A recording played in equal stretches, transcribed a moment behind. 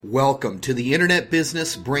Welcome to the Internet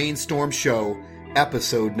Business Brainstorm Show,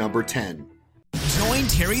 episode number 10. Join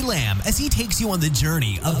Terry Lamb as he takes you on the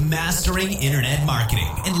journey of mastering internet marketing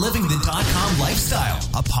and living the .com lifestyle,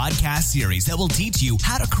 a podcast series that will teach you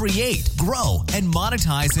how to create, grow, and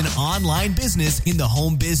monetize an online business in the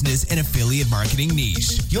home business and affiliate marketing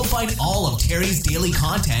niche. You'll find all of Terry's daily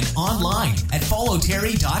content online at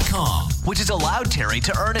followterry.com, which has allowed Terry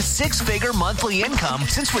to earn a six-figure monthly income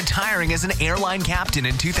since retiring as an airline captain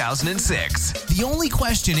in 2006. The only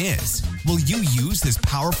question is, will you use this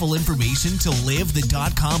powerful information to live the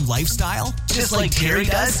 .com lifestyle just like Terry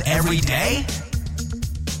does every day?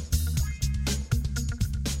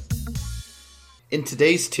 In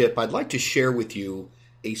today's tip, I'd like to share with you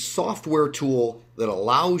a software tool that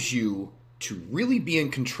allows you to really be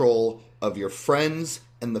in control of your friends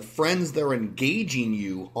and the friends that are engaging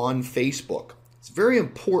you on Facebook. It's very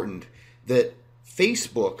important that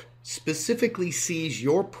Facebook specifically sees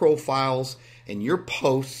your profiles and your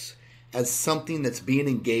posts as something that's being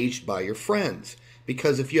engaged by your friends.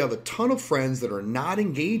 Because if you have a ton of friends that are not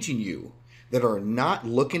engaging you, that are not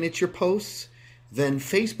looking at your posts, then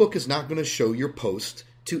Facebook is not going to show your post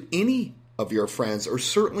to any of your friends, or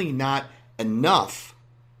certainly not enough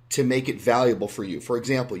to make it valuable for you. For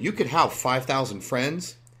example, you could have 5,000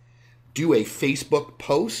 friends, do a Facebook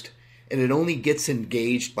post, and it only gets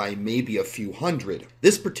engaged by maybe a few hundred.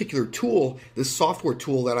 This particular tool, this software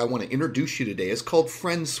tool that I want to introduce you today, is called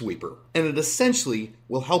FriendSweeper. And it essentially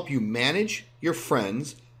will help you manage your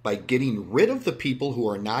friends by getting rid of the people who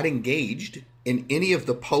are not engaged in any of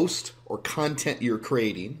the posts or content you're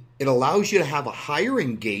creating. It allows you to have a higher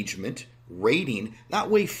engagement rating. That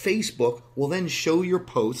way Facebook will then show your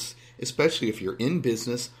posts, especially if you're in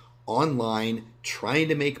business, online, trying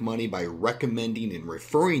to make money by recommending and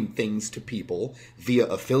referring things to people via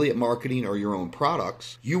affiliate marketing or your own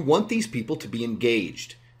products. You want these people to be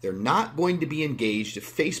engaged. They're not going to be engaged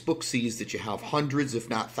if Facebook sees that you have hundreds, if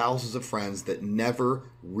not thousands of friends that never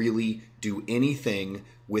really do anything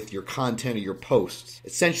with your content or your posts.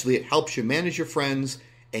 Essentially, it helps you manage your friends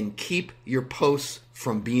and keep your posts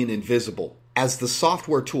from being invisible. As the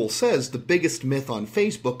software tool says, the biggest myth on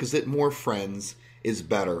Facebook is that more friends is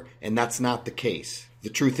better, and that's not the case. The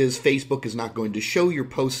truth is, Facebook is not going to show your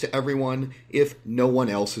posts to everyone if no one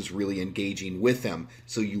else is really engaging with them.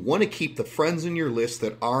 So you want to keep the friends in your list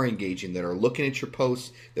that are engaging, that are looking at your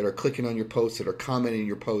posts, that are clicking on your posts, that are commenting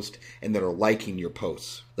your post, and that are liking your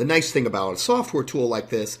posts. The nice thing about a software tool like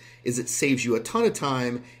this is it saves you a ton of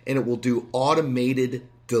time, and it will do automated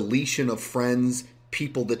deletion of friends,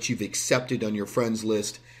 people that you've accepted on your friends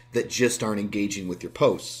list that just aren't engaging with your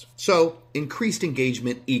posts. So increased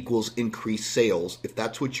engagement equals increased sales if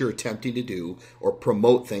that's what you're attempting to do, or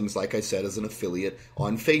promote things, like I said, as an affiliate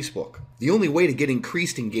on Facebook. The only way to get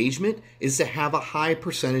increased engagement is to have a high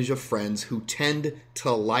percentage of friends who tend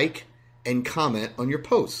to like and comment on your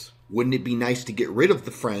posts. Wouldn't it be nice to get rid of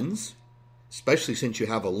the friends, especially since you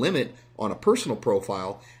have a limit on a personal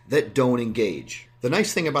profile, that don't engage? The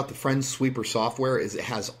nice thing about the FriendSweeper software is it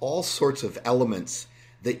has all sorts of elements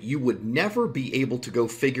that you would never be able to go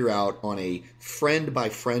figure out on a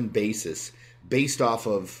friend-by-friend basis based off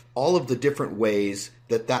of all of the different ways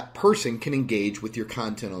that that person can engage with your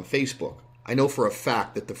content on Facebook. I know for a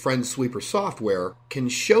fact that the FriendSweeper software can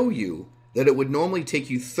show you that it would normally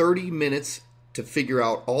take you 30 minutes to figure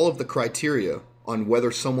out all of the criteria on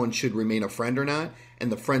whether someone should remain a friend or not,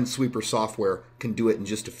 and the FriendSweeper software can do it in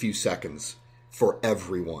just a few seconds for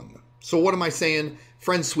everyone. So what am I saying?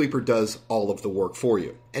 FriendSweeper does all of the work for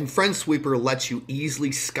you. And FriendSweeper lets you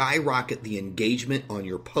easily skyrocket the engagement on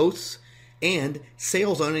your posts and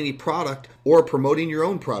sales on any product or promoting your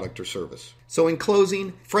own product or service. So in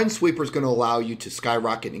closing, FriendSweeper is going to allow you to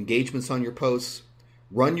skyrocket engagements on your posts,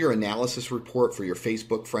 run your analysis report for your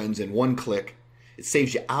Facebook friends in one click. It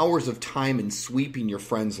saves you hours of time in sweeping your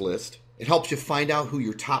friends list. It helps you find out who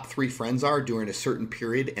your top 3 friends are during a certain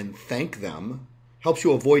period and thank them. Helps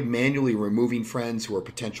you avoid manually removing friends who are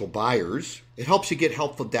potential buyers. It helps you get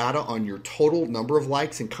helpful data on your total number of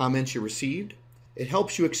likes and comments you received. It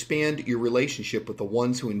helps you expand your relationship with the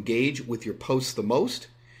ones who engage with your posts the most.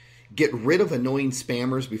 Get rid of annoying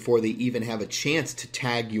spammers before they even have a chance to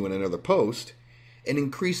tag you in another post. And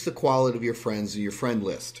increase the quality of your friends in your friend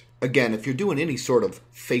list. Again, if you're doing any sort of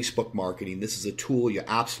Facebook marketing, this is a tool you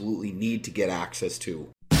absolutely need to get access to.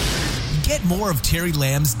 Get more of Terry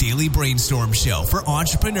Lamb's Daily Brainstorm Show for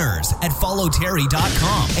entrepreneurs at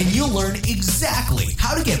followterry.com, and you'll learn exactly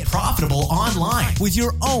how to get profitable online with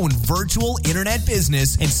your own virtual internet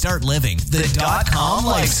business and start living the .com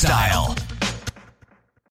lifestyle.